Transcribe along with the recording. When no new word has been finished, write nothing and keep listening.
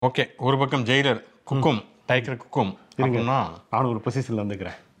Okay, ஒரு பக்கம் Jailer குக்கும் tiger குக்கும் இருங்கன்னா நானும் ஒரு பொசிஷன்ல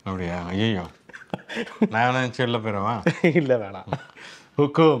வந்துக்கிறேன். அப்படியா? ஐயோ, நான் சொல்ல போயிடவா? இல்லை வேணாம்.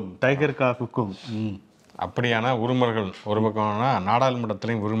 ஹுக்கும் டைகர் கா ஹுக்கும். அப்படியான உருமல்கள் ஒரு பக்கம்னா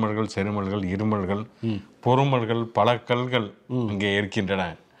நாடாளுமன்றத்திலையும் உருமல்கள், செருமல்கள், இருமல்கள், பொறுமல்கள், பல கல்கள் இங்கே இருக்கின்றன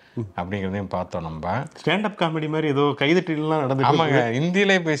அப்படிங்கிறதையும் பார்த்தோம். நம்ம ஸ்டாண்டப் காமெடி மாதிரி ஏதோ கைதட்டிலாம் நடந்து. ஆமாங்க,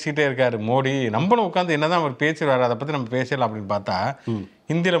 இந்தியிலே பேசிக்கிட்டே இருக்காரு மோடி. நம்மளும் உட்காந்து என்னதான் அவர் பேசுறாரு, அதை பத்தி நம்ம பேசலாம் அப்படின்னு பார்த்தா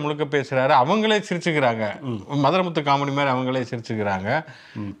இந்தியில முழுக்க பேசுறாரு. அவங்களே சிரிச்சுக்கிறாங்க, மதுரமுத்து காமெடி மாதிரி அவங்களே சிரிச்சுக்கிறாங்க.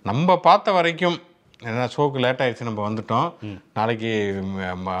 நம்ம பார்த்த வரைக்கும் ஏன்னா ஷோக்கு லேட் ஆயிடுச்சு, நம்ம வந்துட்டோம். நாளைக்கு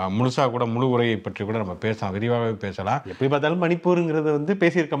முழுசா கூட முழு உரையை பற்றி கூட நம்ம பேசலாம், விரிவாகவே பேசலாம். எப்படி பார்த்தாலும் மணிப்பூருங்கிறத வந்து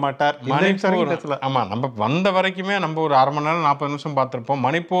பேசியிருக்க மாட்டார். மணிப்பூர் ஆமா, நம்ம வந்த வரைக்குமே நம்ம ஒரு அரை மணி நேரம் 40 நிமிஷம் பார்த்துருப்போம்.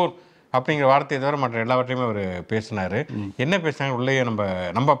 மணிப்பூர் அப்படிங்கிற வார்த்தையை தவிர மற்ற எல்லாவற்றையுமே அவர் பேசினாரு. என்ன பேசினாங்க உள்ளேயே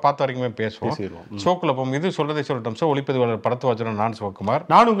நம்ம பார்த்த வரைக்குமே பேசுவோம். ஷோக்குள்ள போகும். இது சொல்றதை சொல்லட்டும். ஸோ ஒளிப்பதிவாளர் படத்து வச்சுருவோம். நான் சிவகுமார்.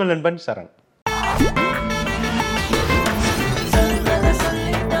 நான் உங்கள் நண்பன் சரண்.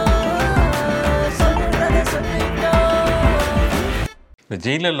 இந்த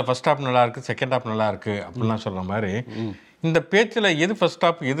ஜெயிலரில் ஃபர்ஸ்ட் ஹாப் நல்லா இருக்குது, செகண்ட் ஹாப் நல்லா இருக்குது அப்படின்லாம் சொல்கிற மாதிரி இந்த பேச்சில் எது ஃபர்ஸ்ட்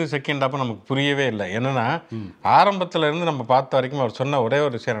ஹாப் எது செகண்ட் ஹாப் நமக்கு புரியவே இல்லை. என்னென்னா ஆரம்பத்தில் இருந்து நம்ம பார்த்த வரைக்கும் அவர் சொன்ன ஒரே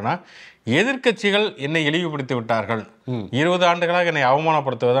ஒரு விஷயம் என்னன்னா, எதிர்க்கட்சிகள் என்னை இழிவுபடுத்தி விட்டார்கள், 20 ஆண்டுகளாக என்னை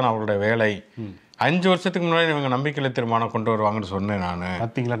அவமானப்படுத்துவதுதான் அவர்களுடைய வேலை, 5 வருஷத்துக்கு முன்னாடி இவங்க நம்பிக்கையில தீர்மானம் கொண்டு வருவாங்கன்னு சொன்னேன். நான்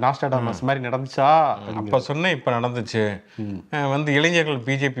பார்த்தீங்களா நாஸ்டாடாமஸ் மாதிரி நடந்துச்சா? அப்போ சொன்னேன், இப்போ நடந்துச்சு. இளைஞர்கள்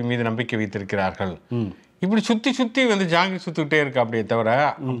பிஜேபி மீது நம்பிக்கை வைத்திருக்கிறார்கள். இப்படி சுற்றி சுற்றி ஜாங்கி சுற்றிக்கிட்டே இருக்கு. அப்படியே தவிர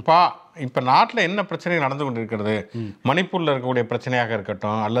அப்பா இப்போ நாட்டில் என்ன பிரச்சனை நடந்து கொண்டு இருக்கிறது, மணிப்பூரில் இருக்கக்கூடிய பிரச்சனையாக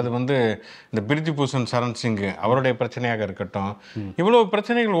இருக்கட்டும், அல்லது இந்த பிரிஜி பூஷன் சரண் சிங் அவருடைய பிரச்சனையாக இருக்கட்டும், இவ்வளோ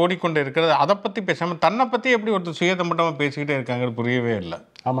பிரச்சனைகள் ஓடிக்கொண்டு இருக்கிறது. அதை பற்றி பேசாமல் தன்னை பற்றி எப்படி ஒருத்தர் சுயதம்பட்டமாக பேசிக்கிட்டே இருக்காங்க, புரியவே இல்லை.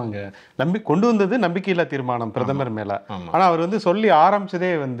 ஆமாங்க, கொண்டு வந்தது நம்பிக்கையில்லா தீர்மானம் பிரதமர் மேல. ஆனா அவர் சொல்லி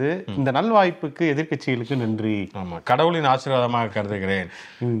ஆரம்பிச்சதே இந்த நல்வாய்ப்புக்கு எதிர்கட்சிகளுக்கு நன்றி, கடவுளின் ஆசீர்வாதமாக கருதுகிறேன்.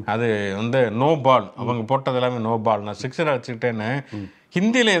 அது நோ பால், அவங்க போட்டது எல்லாமே நோ பால், நான் சிக்ஸர் அடிச்சுக்கிட்டேன்னு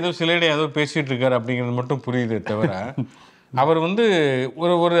ஹிந்தியில் ஏதோ சிலையிட ஏதோ பேசிகிட்டு இருக்காரு அப்படிங்கிறது மட்டும் புரியுது. தவிர அவர்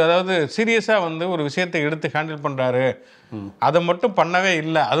ஒரு அதாவது சீரியஸாக ஒரு விஷயத்தை எடுத்து ஹேண்டில் பண்ணுறாரு, அதை மட்டும் பண்ணவே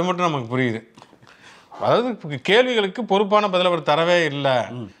இல்லை. அது மட்டும் நமக்கு புரியுது. அதாவது கேள்விகளுக்கு பொறுப்பான பதில் அவர் தரவே இல்லை.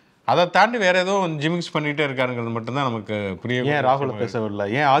 அதை தாண்டி வேற ஏதோ ஜிமிக்ஸ் பண்ணிகிட்டே இருக்காருங்கிறது மட்டும்தான் நமக்கு புரிய. ஏன் ராகுல பேச விடல,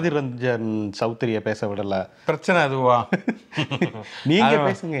 ஏன் ஆதிர் ரஞ்சன் சௌத்ரிய பேச விடல? பிரச்சனை அதுவா? நீங்க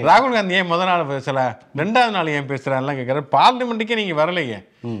பேசுங்க. ராகுல் காந்தி ஏன் முதல் நாள் பேசல, 2வது நாள் ஏன் பேசுறாருலாம் கேட்கறாரு. பார்லிமெண்ட்டுக்கே நீங்க வரலையே.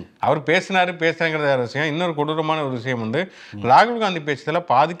 அவர் பேசுறாங்கிறது வேற விஷயம். இன்னொரு கொடூரமான ஒரு விஷயம் ராகுல் காந்தி பேசுறதுல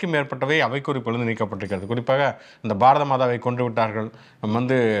பாதிக்கு மேற்பட்டவை அவைக்குறிப்பிலிருந்து நீக்கப்பட்டிருக்கிறது. குறிப்பாக இந்த பாரத மாதாவை கொண்டு விட்டார்கள்,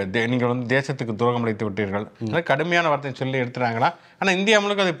 நீங்கள் தேசத்துக்கு துரோகம் அளித்து விட்டீர்கள், கடுமையான வார்த்தையை சொல்லி எடுத்துறாங்களா. ஆனால் இந்தியா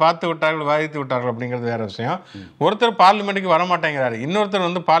முழுக்க அதை பார்த்து விட்டார்கள், வாதித்து விட்டார்கள் அப்படிங்கிறது வேற விஷயம். ஒருத்தர் பார்லிமெண்ட்டுக்கு வர மாட்டேங்கிறாரு,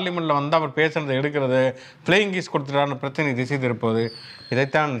 இன்னொருத்தர் பார்லிமெண்ட்ல அவர் பேசுறதை எடுக்கிறது, பிளேயிங் கீஸ் கொடுத்துட்டாருன்னு பிரச்சனை திசை திருப்பது,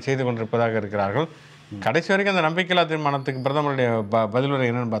 இதைத்தான் செய்து கொண்டிருப்பதாக இருக்கிறார்கள். கடைசி வரைக்கும் அந்த நம்பிக்கையில்லா தீர்மானத்துக்கு பிரதமருடைய பதிலுரை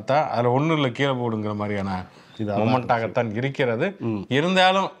என்னன்னு பார்த்தா அதில் ஒன்றும் இல்லை, கீழே போடுங்கிற மாதிரியான மொமெண்டாகத்தான் இருக்கிறது.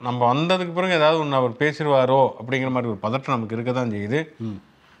 இருந்தாலும் நம்ம வந்ததுக்கு பிறகு ஏதாவது ஒன்று அவர் பேசிடுவாரோ அப்படிங்கிற மாதிரி ஒரு பதட்டம் நமக்கு இருக்க தான் செய்யுது.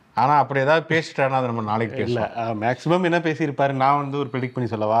 ஆனால் அப்படி ஏதாவது பேசிட்டாருன்னா அதை நம்ம நாளைக்கு பேசலாம். மேக்ஸிமம் என்ன பேசியிருப்பாரு, நான் ஒரு ப்ரெடிக்ட்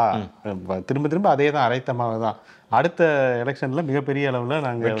பண்ணி சொல்லவா, திரும்ப திரும்ப அதே தான், அரைத்தமாக தான். அடுத்த எலெக்ஷன்ல மிகப்பெரிய அளவுல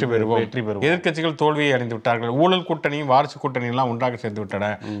நாங்கள் வெற்றி பெறுவோம். எதிர்கட்சிகள் தோல்வியை அடைந்து விட்டார்கள், ஊழல் கூட்டணியும் வாரிசு கூட்டணியும் எல்லாம் ஒன்றாக சேர்ந்து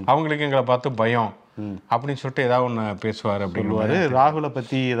விட்டன, அவங்களுக்கு எங்களை பார்த்து பயம் அப்படின்னு சொல்லிட்டு ஏதாவது ஒன்று பேசுவார் அப்படிங்குவாரு. ராகுலை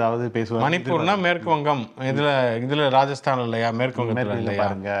பற்றி ஏதாவது பேசுவார். மணிப்பூர்னா மேற்கு வங்கம், இதுல ராஜஸ்தான் இல்லையா, மேற்கு வங்கத்தில் இல்லையா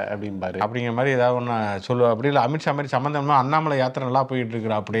அப்படின்பாரு. அப்படிங்கிற மாதிரி ஏதாவது ஒன்று சொல்லுவார். அப்படி இல்லை அமித்ஷா மாதிரி சம்மந்தமா அண்ணாமலை யாத்திரை நல்லா போயிட்டு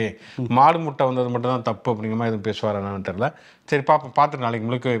இருக்கிறா, அப்படியே மாடு முட்டை வந்தது மட்டும் தான் தப்பு அப்படிங்கிற மாதிரி எதுவும் பேசுவார் என்னன்னு தெரியல. சரி பார்த்துட்டு நாளைக்கு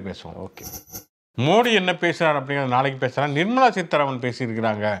முழுக்கவே பேசுவோம். ஓகே, மோடி என்ன பேசுறாரு அப்படிங்கிறது நாளைக்கு பேசுறாங்க. நிர்மலா சீதாராமன்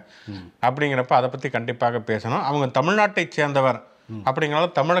பேசியிருக்கிறாங்க அப்படிங்கிறப்ப அதை பற்றி கண்டிப்பாக பேசணும். அவங்க தமிழ்நாட்டை சேர்ந்தவர் அப்படிங்கிறனால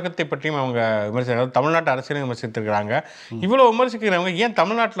தமிழகத்தை பற்றியும் அவங்க விமர்சிக்கிறாங்க, தமிழ்நாட்டு அரசியலையும் விமர்சித்திருக்கிறாங்க. இவ்வளோ விமர்சிக்கிறவங்க ஏன்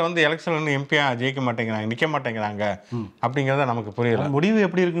தமிழ்நாட்டில் எலெக்ஷன்ல எம்பியா ஜெயிக்க மாட்டேங்கிறாங்க, நிற்க மாட்டேங்கிறாங்க அப்படிங்கிறத நமக்கு புரியல. முடிவு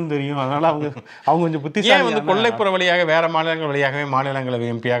எப்படி இருக்குன்னு தெரியும், அதனால அவங்க கொஞ்சம் புத்தி ஏன் கொல்லைப்புற வழியாக வேற மாநிலங்கள் வழியாகவே மாநிலங்களவை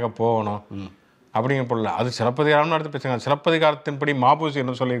எம்பியாக போகணும் அப்படிங்கிற பொருள். அது சிலப்பதிகாரம்னு எடுத்து பேசுங்க. சிலப்பதிகாரத்தின்படி மாபூசி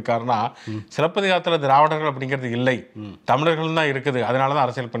என்ன சொல்லியிருக்காருன்னா, சிலப்பதிகாரத்தில் திராவிடர்கள் அப்படிங்கிறது இல்லை, தமிழர்கள் தான் இருக்குது, அதனால தான்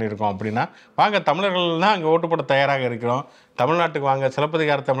அரசியல் பண்ணியிருக்கோம் அப்படின்னா வாங்க தமிழர்கள் தான் அங்கே ஓட்டு போட தயாராக இருக்கிறோம், தமிழ்நாட்டுக்கு வாங்க,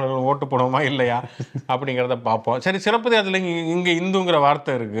 சிலப்பதிகார தமிழர்கள் ஓட்டு போடுவோமா இல்லையா அப்படிங்கிறத பார்ப்போம். சரி, சிலப்பதிகாரத்தில் இங்கே இந்துங்கிற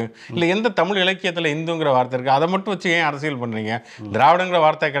வார்த்தை இருக்குது, இல்லை எந்த தமிழ் இலக்கியத்தில் இந்துங்கிற வார்த்தை இருக்குது, அதை மட்டும் வச்சு ஏன் அரசியல் பண்ணுறீங்க? திராவிடங்கிற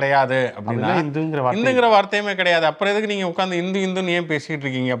வார்த்தை கிடையாது அப்படின்னா இந்துங்கிற வார்த்தையுமே கிடையாது, அப்புறம் எதுக்கு நீங்கள் உட்காந்து இந்துன்னு ஏன் பேசிக்கிட்டு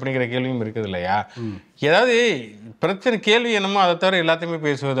இருக்கீங்க அப்படிங்கிற கேள்வியும் இருக்குது இல்லையா? ஏதாவது பிரச்சனை கேள்வி என்னமோ அதை தவிர எல்லாத்தையுமே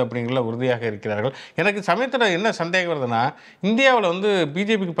பேசுவது அப்படிங்கிற உறுதியாக இருக்கிறார்கள். எனக்கு சமயத்தில் என்ன சந்தேகம் வருதுன்னா, இந்தியாவில் வந்து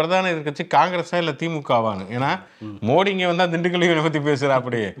பிஜேபிக்கு பிரதான எதிர்க்கட்சி காங்கிரஸா இல்லை திமுகவானு. ஏன்னா மோடி இங்கே வந்தால் திண்டுக்கல் யூனியனை பற்றி பேசுகிறா,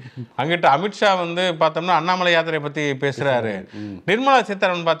 அப்படியே அங்கிட்ட அமித்ஷா வந்து பார்த்தோம்னா அண்ணாமலை யாத்திரையை பற்றி பேசுகிறாரு. நிர்மலா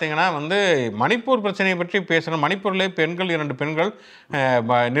சீதாராமன் பார்த்தீங்கன்னா வந்து மணிப்பூர் பிரச்சனையை பற்றி பேசுகிறோம். மணிப்பூரிலே பெண்கள் 2 பெண்கள்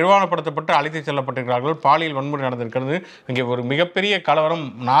நிர்வாணப்படுத்தப்பட்டு அழைத்து செல்லப்பட்டிருக்கிறார்கள். பாலியல் வன்முறை நடந்திருக்கிறது. இங்கே ஒரு மிகப்பெரிய கலவரம்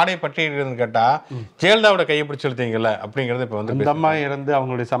நாடே பற்றி இருக்குதுன்னு கேட்டால் ஜெயலலிதாவோட கையை பிடிச்சி எடுத்தீங்கல்ல அப்படிங்கிறது இப்போ வந்து அந்த அம்மா இறந்து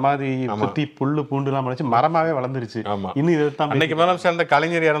அவங்களுடைய சமாதி சுத்தி புல்லு பூண்டுலாம் முளைச்சு மரமாவே வளர்ந்துருச்சு. இன்னும் இதைத்தான் அன்னைக்கு மேலும் சேர்ந்த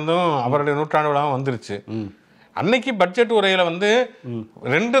கலைஞர் இறந்தும் அவருடைய நூற்றாண்டு விழாவும் வந்துருச்சு. அன்னைக்கு பட்ஜெட் உரையில வந்து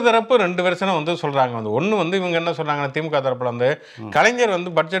 2 தரப்பு 2 வெர்ஷனும் வந்து சொல்றாங்க. வந்து ஒன்று வந்து இவங்க என்ன சொல்றாங்கன்னா, திமுக தரப்புல வந்து கலைஞர்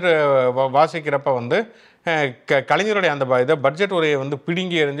வந்து பட்ஜெட் வாசிக்கிறப்ப வந்து கலைஞருடைய அந்த இதை பட்ஜெட் உரையை வந்து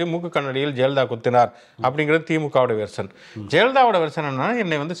பிடுங்கி எறிஞ்சு மூக்கு கண்ணடியில் ஜெயலலிதா குத்தினார் அப்படிங்கிறது திமுகவோட வெர்ஷன். ஜெயலலிதாவோட வெர்ஷன் என்னன்னா,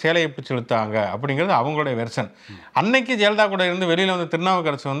 என்னை வந்து சேலையை பிடிச்சி இழுத்தாங்க அப்படிங்கிறது அவங்களுடைய வெர்ஷன். அன்னைக்கு ஜெயலலிதா கூட இருந்து வெளியில வந்து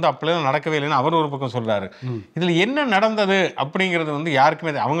திருநாவுக்கரசு வந்து அப்படிலாம் நடக்கவே இல்லைன்னு அவர் ஒரு பக்கம் சொல்றாரு. இதுல என்ன நடந்தது அப்படிங்கிறது வந்து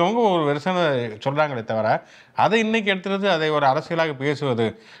யாருக்குமே அவங்கவுங்க ஒரு வெர்ஷனை சொல்றாங்களே தவிர அதை இன்னைக்கு எடுத்துறது அதை ஒரு அரசியலாக பேசுவது.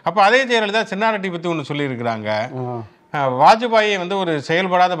 அப்போ அதே ஜெயலலிதா சின்னாரெட்டி பற்றி ஒன்று சொல்லியிருக்கிறாங்க. வாஜ்பாயை வந்து ஒரு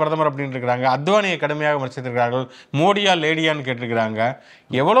செயல்படாத பிரதமர் அப்படின்னு இருக்கிறாங்க. அத்வானியை கடுமையாக விமர்சித்திருக்கிறார்கள். மோடியா லேடியான்னு கேட்டிருக்கிறாங்க.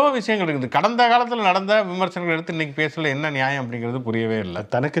 எவ்வளவோ விஷயங்கள் இருக்குது. கடந்த காலத்தில் நடந்த விமர்சனங்கள் எடுத்து இன்னைக்கு பேசல என்ன நியாயம் அப்படிங்கிறது புரியவே இல்லை.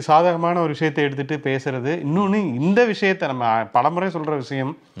 தனக்கு சாதகமான ஒரு விஷயத்தை எடுத்துட்டு பேசுறது. இன்னொன்று இந்த விஷயத்தை நம்ம பலமுறை சொல்ற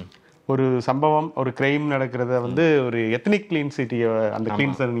விஷயம், ஒரு சம்பவம் ஒரு கிரைம் நடக்கிறத வந்து ஒரு எத்னிக் கிளீன் சிட்டியை அந்த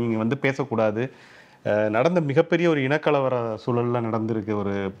கிளீன்ஸை நீங்கள் வந்து பேசக்கூடாது. நடந்த மிகப்பெரிய ஒரு இனக்கலவர சூழலில் நடந்திருக்கு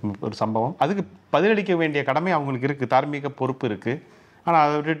ஒரு சம்பவம். அதுக்கு பதிலளிக்க வேண்டிய கடமை அவங்களுக்கு இருக்குது, தார்மீக பொறுப்பு இருக்குது. ஆனால்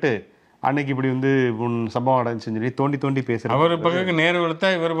அதை விட்டுட்டு அன்னைக்கு இப்படி வந்து சம்பவம் நடந்துச்சுன்னு சொல்லி தோண்டி தோண்டி பேசுகிறாங்க. அவர் பக்கம் நேரு எடுத்தா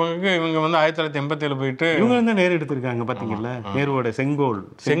இவர் பக்கம் இவங்க வந்து 1987 போயிட்டு இவங்க வந்து நேரு எடுத்திருக்காங்க. பார்த்தீங்கல்ல, நேருவோட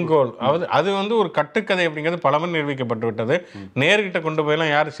செங்கோல் அது வந்து ஒரு கட்டுக்கதை அப்படிங்கிறது பலமுறை நிரூபிக்கப்பட்டு விட்டது. நேருகிட்ட கொண்டு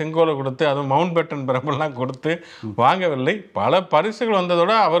போயெல்லாம் யார் செங்கோலை கொடுத்து அதுவும் மவுண்ட் பேட்டன் பிரபெல்லாம் கொடுத்து வாங்கவில்லை. பல பரிசுகள்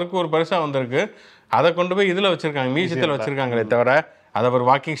வந்ததோட அவருக்கு ஒரு பரிசாக வந்திருக்கு. அதை கொண்டு போய் இதில் வச்சுருக்காங்க, மியூசியத்தில் வச்சுருக்காங்களே தவிர அதை ஒரு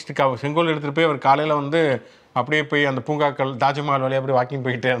வாக்கிங் ஸ்டிக்காக செங்கோல் எடுத்துகிட்டு போய் அவர் காலையில் வந்து அப்படியே போய் அந்த பூங்காக்கள் தாஜ்மஹால் வழியாக அப்படியே வாக்கிங்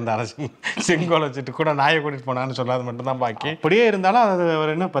போய்கிட்டே இருந்தார். செங்கோல் வச்சுட்டு கூட நாயை கூட்டிகிட்டு போனான்னு சொல்லாது மட்டும்தான் பாக்கி. அப்படியே இருந்தாலும் அதை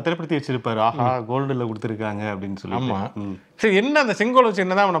அவர் என்ன பத்திரப்படுத்தி வச்சிருப்பாரு. ஆஹா, கோல்டில் கொடுத்துருக்காங்க அப்படின்னு சொல்லி. ஆமாம், சரி, என்ன அந்த செங்கோல் வச்சு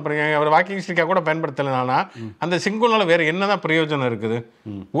என்ன தான் பண்ண அவர் வாக்கிங் ஸ்டிக்காக கூட பயன்படுத்தலைனா அந்த செங்கோல்னால வேறு என்ன தான் பிரயோஜனம் இருக்குது?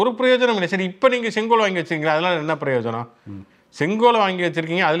 ஒரு பிரயோஜனம் இல்லை. சரி, இப்போ நீங்கள் செங்கோல் வாங்கி வச்சுருக்கீங்களா, அதனால என்ன பிரயோஜனம்? செங்கோலை வாங்கி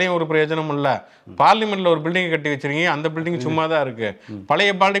வச்சிருக்கீங்க, அதுலேயும் ஒரு பிரயோஜனமும் இல்லை. பார்லிமெண்ட்ல ஒரு பில்டிங் கட்டி வச்சிருக்கீங்க, அந்த பில்டிங் சும்மா தான் இருக்கு.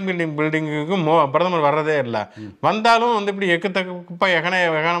 பழைய பில்டிங்குக்கும் பிரதமர் வர்றதே இல்லை. வந்தாலும் வந்து இப்படி எக்குத்தப்பா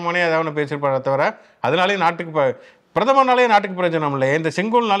எகனமானே ஏதாவது பேசியிருப்பாரு தவிர அதனாலேயே நாட்டுக்கு பிரதமர்னாலே நாட்டுக்கு பிரயோஜனம் இல்லை. இந்த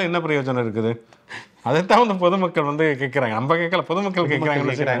செங்கோல்னால என்ன பிரயோஜனம் இருக்குது? அதைத்தான் வந்து பொதுமக்கள் வந்து கேட்குறாங்க. நம்ம கேட்கல, பொதுமக்கள்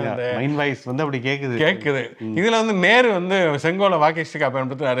கேட்குறாங்க. மைண்ட் வாய்ஸ் வந்து அப்படி கேட்குது. இதுல வந்து நேரு வந்து செங்கோலை வாக்கி ஸ்டிக்கா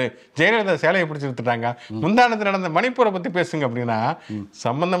பயன்படுத்துறாரு. ஜெயலலிதா சேலையை பிடிச்சி விட்டுட்டாங்க. முந்தானத்தில் நடந்த மணிப்பூரை பத்தி பேசுங்க அப்படின்னா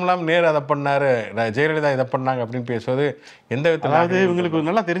சம்பந்தம் இல்லாமல் நேரு அதை பண்ணாரு, ஜெயலலிதா இதை பண்ணாங்க அப்படின்னு பேசுவது எந்த விதத்தில்? அதாவது இவங்களுக்கு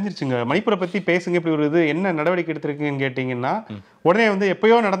நல்லா தெரிஞ்சிருச்சுங்க. மணிப்பூரை பத்தி பேசுங்க, இப்படி ஒரு இது என்ன நடவடிக்கை எடுத்திருக்கீங்கன்னு கேட்டீங்கன்னா உடனே வந்து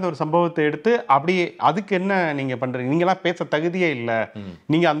எப்பயோ நடந்த ஒரு சம்பவத்தை எடுத்து அப்படி அதுக்கு என்ன நீங்க பண்றீங்க, நீங்களாம் பேச தகுதியே இல்லை,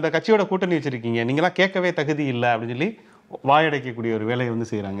 நீங்க அந்த கட்சியோட கூட்டணி வச்சிருக்கீங்க, நீங்களாம் கேட்கவே தகுதி இல்லை அப்படின்னு சொல்லி வாயடைக்கக்கூடிய ஒரு வேலையை வந்து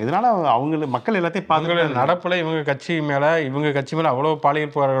செய்யறாங்க. இதனால அவங்க மக்கள் எல்லாத்தையும் பார்த்து நடப்புல இவங்க கட்சி மேல அவ்வளவு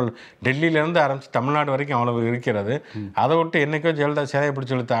பாலியல் புகார்கள் டெல்லியில இருந்து ஆரம்பிச்சு தமிழ்நாடு வரைக்கும் அவ்வளவு இருக்கிறது. அதை விட்டு என்னைக்கோ ஜெயலலிதா சேலையை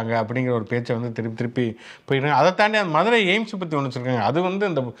பிடிச்சி இழுத்தாங்க அப்படிங்கிற ஒரு பேச்சை வந்து திருப்பி போயிடுறாங்க. அதை தாண்டி அந்த மதுரை எய்ம்ஸ் பத்தி ஒன்று வச்சிருக்காங்க. அது வந்து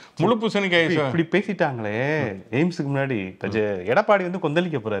இந்த முழு பூசணிக்காய் இப்படி பேசிட்டாங்களே. எய்ம்ஸுக்கு முன்னாடி எடப்பாடி வந்து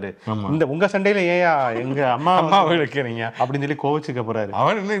கொந்தளிக்க போறாரு. இந்த உங்க சண்டையில ஏயா எங்க அம்மா வைக்கிறீங்க அப்படின்னு சொல்லி கோவிச்சுக்க போறாரு.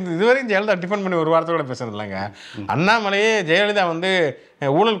 அவர் இதுவரையும் ஜெயலலிதா டிஃபன் பண்ணி ஒரு வாரத்தோட பேசுறது இல்லைங்க. அண்ணாமலை ஜெயலலிதா வந்து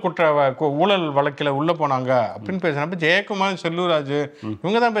ஊழல் வழக்கில் உள்ள போனாங்க அப்படின்னு பேசுறப்ப ஜெயக்குமார், செல்லூராஜ்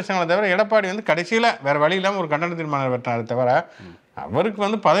இவங்க தான் பேசுறாங்களே தவிர எடப்பாடி வந்து கடைசியில வேற வழி இல்லாமல் ஒரு கண்டன தீர்மானம் வெட்டினாரே தவிர அவருக்கு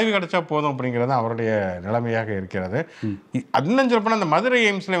வந்து பதவி கிடைச்சா போதும் அப்படிங்கிறது அவருடைய நிலைமையாக இருக்கிறது. இன்னும் சொல்லப்போனா அந்த மதுரை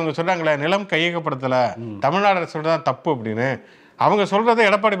எய்ம்ஸ்ல இவங்க சொல்றாங்களே நிலம் கையகப்படுத்தல, தமிழ்நாடு அரசு தான் தப்பு அப்படின்னு அவங்க சொல்றதே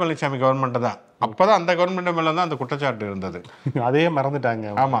எடப்பாடி பழனிசாமி கவர்மெண்ட் தான். அப்பதான் அந்த கவர்மெண்ட் மேல தான் அந்த குற்றச்சாட்டு இருந்தது. அதே மறந்துட்டாங்க.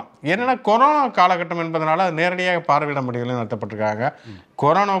 ஆமா, என்னன்னா கொரோனா காலகட்டம் என்பதனால நேரடியாக பார்வையிட முடியலன்னு நடத்தப்பட்டிருக்காங்க.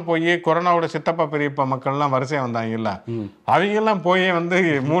 கொரோனாவோட சித்தப்பா பெரியப்பா மக்கள்லாம் வரிசையா வந்தாங்கல்ல, அவங்க எல்லாம் போய் வந்து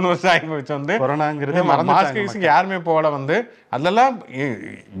 3 வருஷம் ஆகி போச்சு. வந்து மாஸ்க்கு யாருமே போகல. வந்து அதெல்லாம்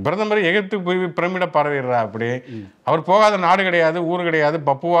பிரதமர் எகிப்துக்கு போய் பிரமிட பார்வையிடுறா. அப்படி அவர் போகாத நாடு கிடையாது, ஊர் கிடையாது.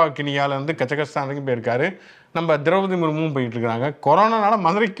 பப்புவா கினியால இருந்து கஜகஸ்தான் வரைக்கும் போயிருக்காரு. நம்ம திரௌபதி முர்முவும் போயிட்டு இருக்கிறாங்க. கொரோனானால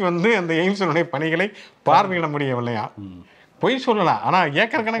மதுரைக்கு வந்து அந்த எய்ம்ஸனுடைய பணிகளை பார்வையிட முடியவில்லையா. பொய் சொல்லலாம், ஆனா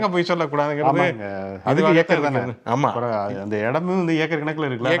ஏக்கர் கணக்கா பொய் சொல்லக்கூடாதுங்கிறது. ஆமா, அந்த இடமும் வந்து ஏக்கர் கணக்குல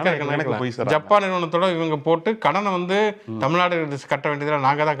இருக்குல்ல, ஏக்கர் கணக்குல பொய் சொல்றாங்க. ஜப்பான் நிறுவனத்தோட இவங்க போட்டு கடனை வந்து தமிழ்நாடு கட்ட வேண்டியதுல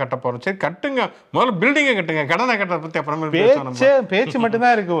நாங்க தான் கட்ட போறோம். சரி கட்டுங்க, முதல்ல பில்டிங்கை கட்டுங்க, கடனை கட்டுறத பத்தி அப்புறமே பேச்சு மட்டும்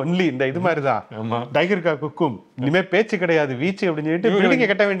தான் இருக்கு. ஒன்லி இந்த இது மாதிரிதான் டைகர் கா குக்கும், இனிமே பேச்சு கிடையாது, வீச்சு அப்படின்னு சொல்லிட்டு பில்டிங்கை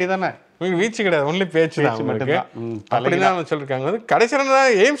கட்ட வேண்டியதானே. வீச்சு கிடையாது, ஒன்லி பேச்சு தான் உங்களுக்கு. அப்படிதான் சொல்லிருக்காங்க. கடைசியில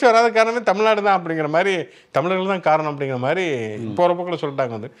எய்ம்ஸ் வராத காரணமே தமிழ்நாடு தான் அப்படிங்கிற மாதிரி, தமிழர்கள் தான் காரணம் அப்படிங்கிற மாதிரி போற போக்கில்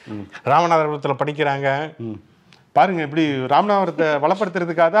சொல்லிட்டாங்க. வந்து ராமநாதபுரத்துல படிக்கிறாங்க பாருங்க, இப்படி ராமநாதபுரத்தை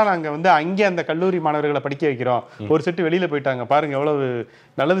வளப்படுத்துறதுக்காக தான் நாங்க வந்து அங்கே அந்த கல்லூரி மாணவர்களை படிக்க வைக்கிறோம். ஒரு செட்டு வெளியில போயிட்டாங்க, பாருங்க எவ்வளவு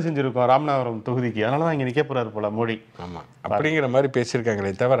நல்லது செஞ்சிருக்கோம் ராமநாதபுரம் தொகுதிக்கு, அதனாலதான் இங்க நிக்க போறாரு போல மோடி. ஆமா, அப்படிங்கிற மாதிரி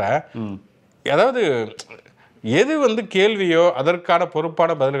பேசியிருக்காங்களே தவிர, அதாவது எது வந்து கேள்வியோ அதற்கான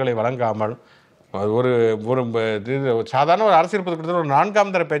பொறுப்பான பதில்களை வழங்காமல் ஒரு ஒரு சாதாரண ஒரு அரசியல் பொதுக்கூட்டத்தில் ஒரு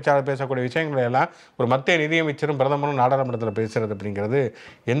 4ஆம் தர பேச்சாளர் பேசக்கூடிய விஷயங்களை எல்லாம் ஒரு மத்திய நிதியமைச்சரும் பிரதமரும் நாடாளுமன்றத்தில் பேசுறது அப்படிங்கிறது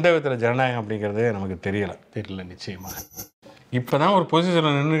எந்த விதத்தில் ஜனநாயகம் அப்படிங்கிறது நமக்கு தெரியல. நிச்சயமாக இப்போதான் ஒரு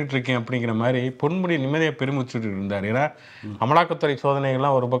பொசிஷனில் நின்றுட்டு இருக்கேன் அப்படிங்கிற மாதிரி பொன்முடி நிம்மதியாக பெருமிச்சுட்டு இருந்தார். ஏன்னா அமலாக்கத்துறை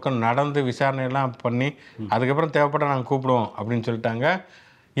சோதனைகள்லாம் ஒரு பக்கம் நடந்து விசாரணையெல்லாம் பண்ணி அதுக்கப்புறம் தேவைப்பட்ட நாங்கள் கூப்பிடுவோம் அப்படின்னு சொல்லிட்டாங்க.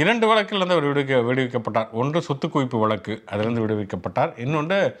 2 வழக்கிலிருந்து அவர் விடுவிக்கப்பட்டார். ஒன்று சொத்து குவிப்பு வழக்கு, அதிலிருந்து விடுவிக்கப்பட்டார்.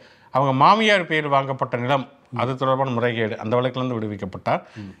 இன்னொன்று அவங்க மாமியார் பெயர் வாங்கப்பட்ட நிலம், அது தொடர்பான முறைகேடு, அந்த வழக்கிலிருந்து விடுவிக்கப்பட்டார்.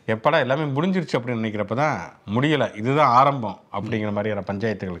 எப்படா எல்லாமே முடிஞ்சிருச்சு அப்படின்னு நினைக்கிறப்ப தான் முடியலை, இதுதான் ஆரம்பம் அப்படிங்கிற மாதிரியான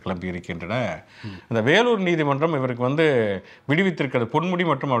பஞ்சாயத்துகள் கிளம்பி இருக்கின்றன. இந்த வேலூர் நீதிமன்றம் இவருக்கு வந்து விடுவித்திருக்கிறது, பொன்முடி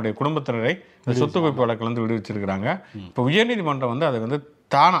மற்றும் அவருடைய குடும்பத்தினரை இந்த சொத்து குவிப்பு வழக்கிலிருந்து விடுவிச்சிருக்கிறாங்க. இப்போ உயர்நீதிமன்றம் வந்து அதை வந்து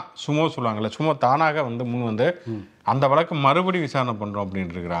தானா சுமோ சொல்லுவாங்கல்ல, சும்மா தானாக வந்து முன் வந்து அந்த வழக்கு மறுபடி விசாரணை பண்றோம்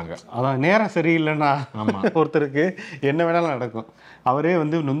அப்படின்னு இருக்கிறாங்க. அதான் நேரம் சரியில்லைன்னா ஒருத்தருக்கு என்ன வேணாலும் நடக்கும். அவரே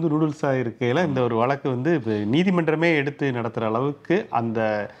வந்து நூடுல்ஸா இருக்கையில இந்த ஒரு வழக்கு வந்து நீதிமன்றமே எடுத்து நடத்துற அளவுக்கு அந்த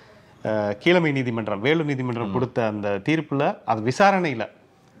கீழமை நீதிமன்றம், வேலூர் நீதிமன்றம் கொடுத்த அந்த தீர்ப்புல, அது விசாரணையில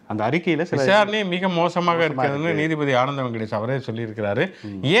அந்த அறிக்கையில விசாரணையே மிக மோசமாக இருக்கிறதுன்னு நீதிபதி ஆனந்த வெங்கடேஷ் அவரே சொல்லியிருக்கிறாரு.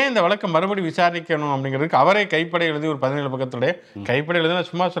 ஏன் இந்த வழக்கை மறுபடி விசாரிக்கணும் அப்படிங்கிறதுக்கு அவரே கைப்படை எழுதி ஒரு 17 பக்கத்துடைய கைப்படை எழுதி, நான்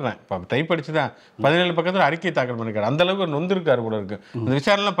சும்மா சொல்றேன், இப்போ டைப்படிச்சுதான் 17 பக்கத்தில் அறிக்கை தாக்கல் பண்ணிருக்காரு. அந்த அளவுக்கு நொந்திருக்காரு போல இருக்கு. இந்த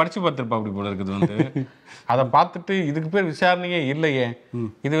விசாரணைலாம் படிச்சு பார்த்துருப்பா அப்படி போல இருக்குது. வந்து அதை பார்த்துட்டு இதுக்கு பேர் விசாரணையே இல்லையே,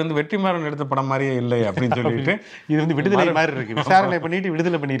 இது வந்து வெற்றிமாறன் எடுத்த படம் மாதிரியே இல்லையே அப்படின்னு சொல்லிட்டு, இது வந்து விடுதலை மாதிரி இருக்கு, விசாரணை பண்ணிட்டு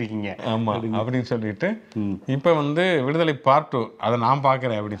விடுதலை பண்ணிருக்கீங்க ஆமா அப்படின்னு சொல்லிட்டு இப்ப வந்து விடுதலை பார்ட் 2 அதை நான்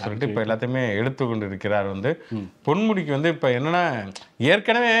பார்க்கிறேன் அப்படின்னு சொல்லிட்டு இப்ப எல்லாத்தையுமே எடுத்துக்கொண்டு இருக்கிறார். வந்து பொன்முடிக்கு வந்து இப்ப என்னன்னா,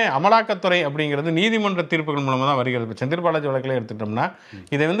 ஏற்கனவே அமலாக்கத்துறை அப்படிங்கிறது நீதிமன்ற தீர்ப்புகள் மூலமா தான் வருகிறது. இப்போ செந்தில் பாலாஜி வழக்கில் எடுத்துட்டோம்னா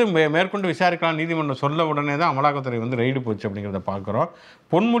இதை வந்து மேற்கொண்டு விசாரிக்கலாம் நீதிமன்றம் சொல்ல உடனே தான் அமலாக்கத்துறை வந்து ரெய்டு போச்சு அப்படிங்கிறத பார்க்குறோம்.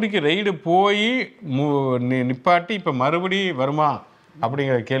 பொன்முடிக்கு ரெய்டு போய் நிப்பாட்டி இப்போ மறுபடி வருமா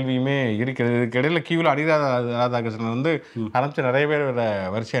அப்படிங்கிற கேள்வியுமே இருக்கிறது. இதுக்கு இடையில கியூவில் அனிதா ராதாகிருஷ்ணன் வந்து ஆரம்பிச்சு நிறைய பேர்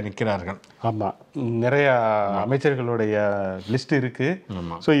வரிசையாக நிற்கிறார்கள். ஆமாம், நிறைய அமைச்சர்களுடைய லிஸ்ட் இருக்கு.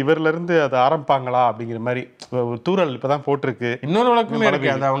 ஸோ இவர்ல இருந்து அதை ஆரம்பிப்பாங்களா அப்படிங்கிற மாதிரி ஒரு தூரல் இப்போதான் போட்டிருக்கு. இன்னொரு வழக்குமே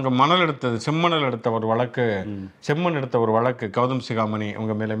இருக்கு, அது அவங்க மணல் எடுத்தது, செம்மணல் எடுத்த ஒரு வழக்கு, செம்மண் எடுத்த ஒரு வழக்கு கௌதம் சிகாமணி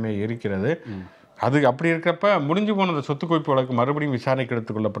அவங்க மேலுமே இருக்கிறது. அது அப்படி இருக்கிறப்ப முடிஞ்சு போன அந்த சொத்து குவிப்பு வழக்கு மறுபடியும் விசாரணைக்கு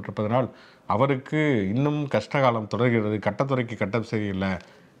எடுத்துக் கொள்ளப்பட்டிருப்பதனால் அவருக்கு இன்னும் கஷ்டகாலம் தொடர்கிறது. கட்டத்துறைக்கு கட்டம் சரியில்லை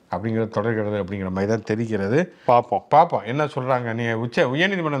அப்படிங்கிறது தொடர்கிறது அப்படிங்கிற மாதிரி தான் தெரிகிறது. பார்ப்போம் என்ன சொல்றாங்க. நீ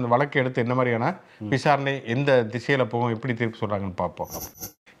உயர்நீதிமன்றம் இந்த வழக்கு எடுத்து என்ன மாதிரியான விசாரணை எந்த திசையில போகும், எப்படி தீர்ப்பு சொல்றாங்கன்னு பார்ப்போம்.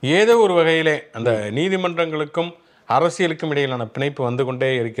 ஏதோ ஒரு வகையிலே அந்த நீதிமன்றங்களுக்கும் அரசியலுக்கும் இடையிலான பிணைப்பு வந்து கொண்டே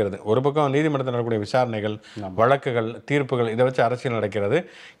இருக்கிறது. ஒரு பக்கம் நீதிமன்றத்தில் நடக்கக்கூடிய விசாரணைகள், வழக்குகள், தீர்ப்புகள், இதை வச்சு அரசியல் நடக்கிறது.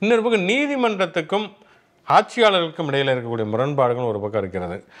 இன்னொரு பக்கம் நீதிமன்றத்துக்கும் ஆட்சியாளர்களுக்கும் இடையில இருக்கக்கூடிய முரண்பாடுகள் ஒரு பக்கம்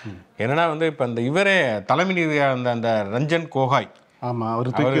இருக்கிறது. என்னன்னா வந்து இப்போ இந்த இவரே தலைமை நீதியாக அந்த ரஞ்சன் கோகாய்,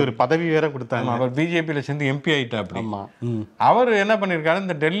 அவருக்கு ஒரு பதவி வேற கொடுத்தாங்க. அவர் பிஜேபியில் சேர்ந்து எம்பி ஆயிட்டா. அப்படி அவர் என்ன பண்ணியிருக்காரு,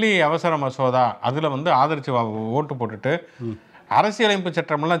 இந்த டெல்லி அவசர மசோதா அதில் வந்து ஆதரிச்சு ஓட்டு போட்டுட்டு அரசியலமைப்பு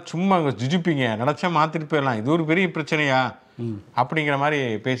சட்டமெல்லாம் சும்மா ஜுஜிப்பிங்க நினைச்சா மாத்திட்டு போயிடலாம், இது ஒரு பெரிய பிரச்சனையா அப்படிங்கிற மாதிரி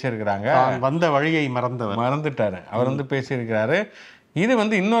பேசியிருக்கிறாங்க. வந்த வழியை மறந்துட்டாரு அவர் வந்து பேசியிருக்கிறாரு. இது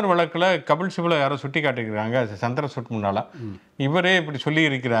வந்து இன்னொரு வழக்குல கபில் சிபலை யாரோ சுட்டி காட்டியிருக்கிறாங்க சந்திரசூட் முன்னால. இவரே இப்படி சொல்லி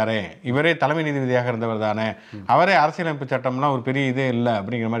இருக்கிறாரே, இவரே தலைமை நீதிபதியாக இருந்தவர் தானே, அவரே அரசியலமைப்பு சட்டம்லாம் ஒரு பெரிய இதே இல்லை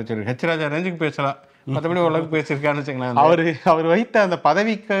அப்படிங்கிற மாதிரி சொல்லி ஹெச் ராஜா ரேஞ்சுக்கு பேசலாம். மற்றபடி ஓரளவுக்கு பேசியிருக்காருன்னு வச்சுக்கலாம். அவர் வைத்த அந்த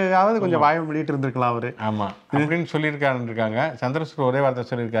பதவிக்காவது கொஞ்சம் வாயம் வெளியிட்டு இருந்திருக்கலாம் அவரு. ஆமா அப்படின்னு சொல்லியிருக்காருன்னு சந்திரசூட் ஒரே வார்த்தை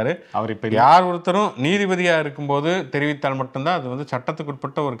சொல்லியிருக்காரு, அவர் இப்ப யார் ஒருத்தரும் நீதிபதியா இருக்கும்போது தெரிவித்தால் மட்டும்தான் அது வந்து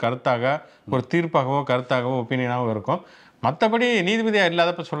சட்டத்துக்குட்பட்ட ஒரு கருத்தாக, ஒரு தீர்ப்பாகவோ கருத்தாகவோ ஒப்பீனியனாகவும் இருக்கும். மற்றபடி நீதிபதியா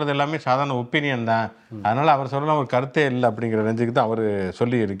இல்லாதப்ப சொல்றது எல்லாமே சாதாரண ஒப்பீனியன் தான். அதனால அவர் சொல்லலாம் ஒரு கருத்தே இல்லை அப்படிங்கிற ரேஞ்சுக்கு தான் அவர்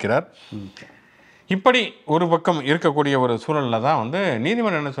சொல்லி இருக்கிறார். இப்படி ஒரு பக்கம் இருக்கக்கூடிய ஒரு சூழலில் தான் வந்து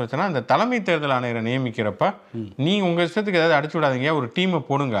நீதிமன்றம் என்ன சொல்லுச்சுன்னா, இந்த தலைமை தேர்தல் ஆணையரை நியமிக்கிறப்ப நீங்கள் உங்கள் இஷ்டத்துக்கு ஏதாவது அடிச்சு விடாதீங்க, ஒரு டீமை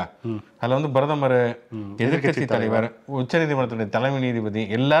போடுங்க. அதில் வந்து பிரதமர், எதிர்க்கட்சி தலைவர், உச்சநீதிமன்றத்துடைய தலைமை நீதிபதி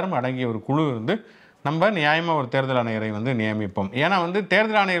எல்லாரும் அடங்கிய ஒரு குழு இருந்து நம்ம நியாயமாக ஒரு தேர்தல் ஆணையரை வந்து நியமிப்போம். ஏன்னா வந்து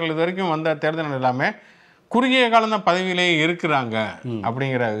தேர்தல் ஆணையர்கள் இது வரைக்கும் வந்த தேர்தல் எல்லாமே குறுகிய காலம் தான் பதவியிலேயே இருக்கிறாங்க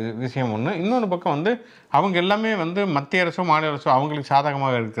அப்படிங்கிற விஷயம் ஒன்று. இன்னொன்று பக்கம் வந்து அவங்க எல்லாமே வந்து மத்திய அரசோ மாநில அரசோ அவங்களுக்கு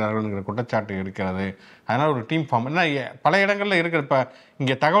சாதகமாக இருக்கிறார்கள்ங்கிற குற்றச்சாட்டு இருக்கிறது. அதனால் ஒரு டீம் ஃபார்ம் என்ன பல இடங்களில் இருக்கிற. இப்போ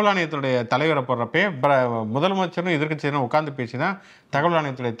இங்கே தகவல் ஆணையத்துடைய தலைவரை போடுறப்பே முதலமைச்சரும் எதிர்க்கட்சியும் உட்காந்து பேசி தான் தகவல்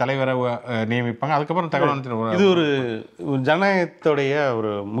ஆணையத்துடைய தலைவரை நியமிப்பாங்க. அதுக்கப்புறம் தகவல் ஆணையத்தின் இது ஒரு ஜனநாயகத்துடைய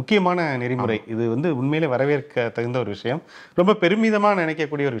ஒரு முக்கியமான நெறிமுறை. இது வந்து உண்மையிலே வரவேற்க தகுந்த ஒரு விஷயம், ரொம்ப பெருமிதமாக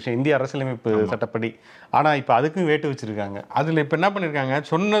நினைக்கக்கூடிய ஒரு விஷயம் இந்திய அரசியலமைப்பு சட்டப்படி. ஆனால் இப்போ அதுக்கும் வேட்டு வச்சிருக்காங்க. அதில் இப்போ என்ன பண்ணியிருக்காங்க,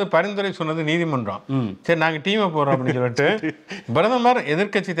 சொன்னது பரிந்துரை சொன்னது நீதிமன்றம். சரி நாங்கள் டீமை போடுறோம் அப்படின்னு சொல்லிட்டு பிரதமர்,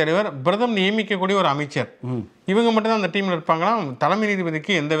 எதிர்க்கட்சி தலைவர், பிரதமர் நியமிக்கக்கூடிய ஒரு அமைச்சர் இவங்க மட்டும் தான் அந்த டீம்ல இருப்பாங்களாம். தலைமை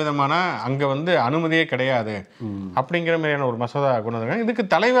நீதிபதிக்கு எந்த விதமான அங்க வந்து அனுமதியே கிடையாது அப்படிங்கிற மாதிரியான ஒரு மசோதா கொண்டு வந்திருக்காங்க. இதுக்கு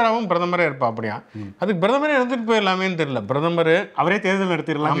தலைவராகவும் பிரதமரே இருப்பா. அப்படியா அதுக்கு பிரதமரே இருந்துட்டு போயிடலாமேன்னு தெரியல. பிரதமர் அவரே தேர்தல்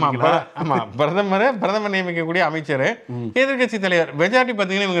நடத்திடலாம். ஆமா, பிரதமர் நியமிக்கக்கூடிய அமைச்சர், எதிர்கட்சி தலைவர். மெஜாரிட்டி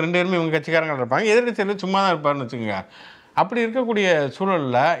பார்த்தீங்கன்னா இவங்க ரெண்டு பேருமே இவங்க கட்சிக்காரங்க இருப்பாங்க, எதிர்கட்சி தலைவர் சும்மா தான் இருப்பாருன்னு வச்சுக்கோங்க. அப்படி இருக்கக்கூடிய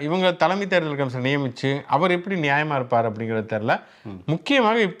சூழலில் இவங்க தலைமை தேர்தல் கமிஷன் நியமித்து அவர் எப்படி நியாயமாக இருப்பார் அப்படிங்கிறது தெரியல.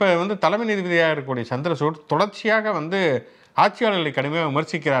 முக்கியமாக இப்போ வந்து தலைமை நீதிபதியாக இருக்கக்கூடிய சந்திரசூட் தொடர்ச்சியாக வந்து ஆட்சியாளர்களை கடுமையாக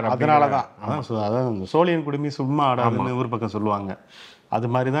விமர்சிக்கிறார். அதனால தான் அதான் சோழியன் குடுமி சும்மா ஆடாதுன்னு ஒரு பக்கம் சொல்லுவாங்க. அது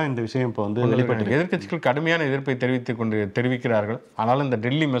மாதிரி தான் இந்த விஷயம் இப்போ வந்து வெளிப்பட்டு எதிர்க்கட்சிகள் கடுமையான எதிர்ப்பை தெரிவிக்கிறார்கள். ஆனாலும் இந்த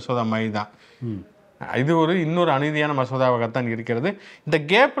டெல்லி மசோதா மாதிரி தான் இது ஒரு இன்னொரு அநீதியான மசோதாவாகத்தான் இருக்கிறது. இந்த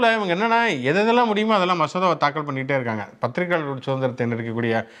கேப்பில் இவங்க என்னென்னா எதெல்லாம் முடியுமோ அதெல்லாம் மசோதாவை தாக்கல் பண்ணிகிட்டே இருக்காங்க. பத்திரிகையாளர்கள் சுதந்திரத்தை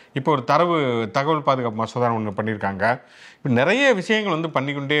இருக்கக்கூடிய இப்போ ஒரு தகவல் பாதுகாப்பு மசோதா ஒன்று பண்ணியிருக்காங்க. இப்போ நிறைய விஷயங்கள் வந்து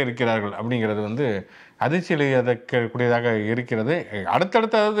பண்ணிக்கொண்டே இருக்கிறார்கள் அப்படிங்கிறது வந்து அதிர்ச்சியடையக்கூடியதாக இருக்கிறது.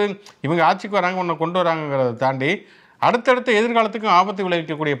 அடுத்தடுத்து இவங்க ஆட்சிக்கு வராங்க, ஒன்று கொண்டு வராங்கிறத தாண்டி அடுத்தடுத்த எதிர்காலத்துக்கும் ஆபத்து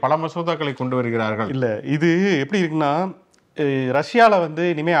விளைவிக்கக்கூடிய பல மசோதாக்களை கொண்டு வருகிறார்கள். இல்லை இது எப்படி இருக்குன்னா, ரஷ்யாவில் வந்து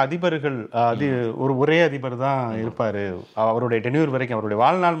இனிமேல் அதிபர்கள் ஒரே அதிபர் தான் இருப்பார், அவருடைய டென்யூர் வரைக்கும், அவருடைய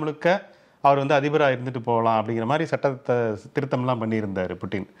வாழ்நாள் முழுக்க அவர் வந்து அதிபராக இருந்துட்டு போகலாம் அப்படிங்கிற மாதிரி சட்டத்தை திருத்தம்லாம் பண்ணியிருந்தார்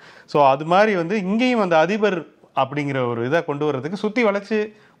புட்டின். ஸோ அது மாதிரி வந்து இங்கேயும் அந்த அதிபர் அப்படிங்கிற ஒரு இதை கொண்டு வர்றதுக்கு சுற்றி வளைச்சு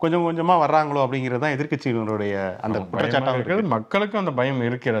கொஞ்சம் கொஞ்சமாக வர்றாங்களோ அப்படிங்கிறது தான் எதிர்க்கட்சியினுடைய அந்த குற்றச்சாட்டாக இருக்கிறது. மக்களுக்கும் அந்த பயம்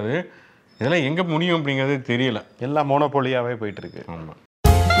இருக்கிறது. இதெல்லாம் எங்கே முடியும் அப்படிங்கிறது தெரியல, எல்லாம் மோனோபோலியாகவே போயிட்டு இருக்கு. ஆமாம்.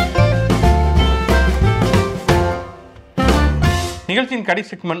 நிகழ்ச்சியின் கடைசி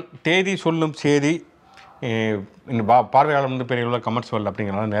செக்மெண்ட் தேதி சொல்லும் சேதி. இந்த பார்வையாளர் வந்து பெரிய அளவில் கமெண்ட்ஸ் வரல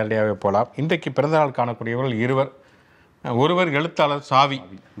அப்படிங்கிறனால நேரடியாகவே போகலாம். இன்றைக்கு பிறந்தநாள் காணக்கூடியவர்கள் ஒருவர் எழுத்தாளர்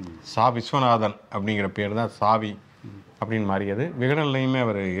சா விஸ்வநாதன் அப்படிங்கிற பேர் தான் சாவி அப்படின்னு மாறியது. விகடன்லையுமே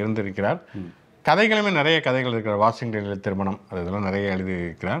அவர் இருந்திருக்கிறார். கதைகளுமே நிறைய கதைகள் இருக்கிறார். வாஷிங்டனில் திருமணம் அதெல்லாம் நிறைய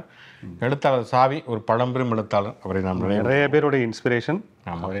எழுதியிருக்கிறார். எழுத்தாளர் சாவி ஒரு பழம்பெரும் எழுத்தாளர். அவரை நாம் நிறைய பேருடைய இன்ஸ்பிரேஷன்.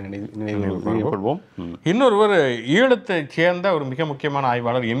 இன்னொருவர் ஈழத்தை சேர்ந்த ஒரு மிக முக்கியமான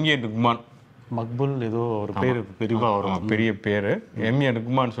ஆய்வாளர் எம்ஏ டுக்மான். மக்புல் ஏதோ ஒரு பேர் பெரிவாக வரும், பெரிய பேர் எம்ஏ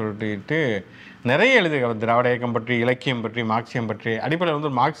டுக்மான் சொல்லிட்டு நிறைய எழுதுகிறார். திராவிட இயக்கம் பற்றி, இலக்கியம் பற்றி, மார்க்சியம் பற்றி. அடிப்படையில்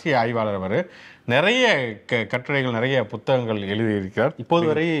வந்து மார்க்சிய ஆய்வாளர். அவர் நிறைய கட்டுரைகள், நிறைய புத்தகங்கள் எழுதியிருக்கிறார்.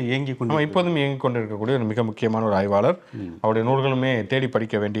 இப்போதும் இயங்கிக் கொண்டிருக்கக்கூடிய ஒரு மிக முக்கியமான ஒரு ஆய்வாளர். அவருடைய நூல்களுமே தேடி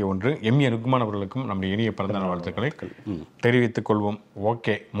படிக்க வேண்டிய ஒன்று. எம்ஏ டுக்மான் அவர்களுக்கும் நம்முடைய இனிய பிறந்தநாள் வாழ்த்துக்களை தெரிவித்துக் கொள்வோம்.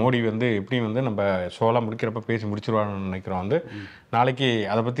 ஓகே, மோடி வந்து எப்படியும் வந்து நம்ம ஷோலாம் முடிக்கிறப்ப பேசி முடிச்சிருவான்னு நினைக்கிறோம். வந்து நாளைக்கு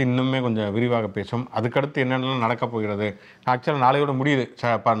அதை பற்றி இன்னுமே கொஞ்சம் விரிவாக பேசும். அதுக்கடுத்து என்னென்னலாம் நடக்கப் போகிறது. ஆக்சுவலாக நாளையோட முடியுது,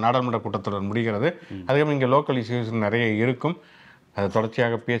 நாடாளுமன்ற கூட்டத்தொடர் முடிகிறது. அதுக்கப்புறம் இங்கே லோக்கல் இஷ்யூஸ் நிறைய இருக்கும். அதை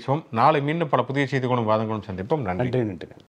தொடர்ச்சியாக பேசுவோம். நாளை மீண்டும் பல புதிய செய்திகளும் வாதங்களும் சந்திப்போம். நன்றி.